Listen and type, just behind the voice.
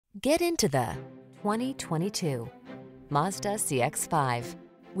Get into the 2022 Mazda CX-5.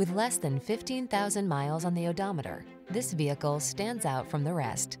 With less than 15,000 miles on the odometer, this vehicle stands out from the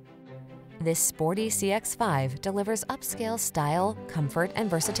rest. This sporty CX-5 delivers upscale style, comfort, and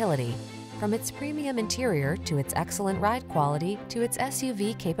versatility. From its premium interior to its excellent ride quality to its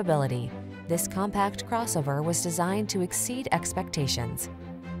SUV capability, this compact crossover was designed to exceed expectations.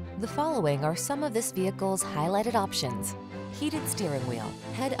 The following are some of this vehicle's highlighted options: heated steering wheel,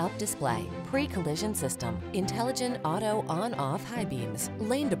 head-up display, pre-collision system, intelligent auto on-off high beams,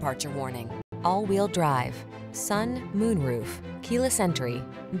 lane departure warning, all-wheel drive, sun, moonroof, keyless entry,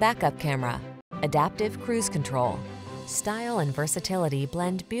 backup camera, adaptive cruise control. Style and versatility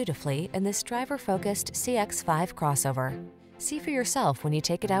blend beautifully in this driver-focused CX-5 crossover. See for yourself when you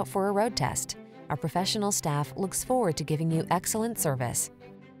take it out for a road test. Our professional staff looks forward to giving you excellent service.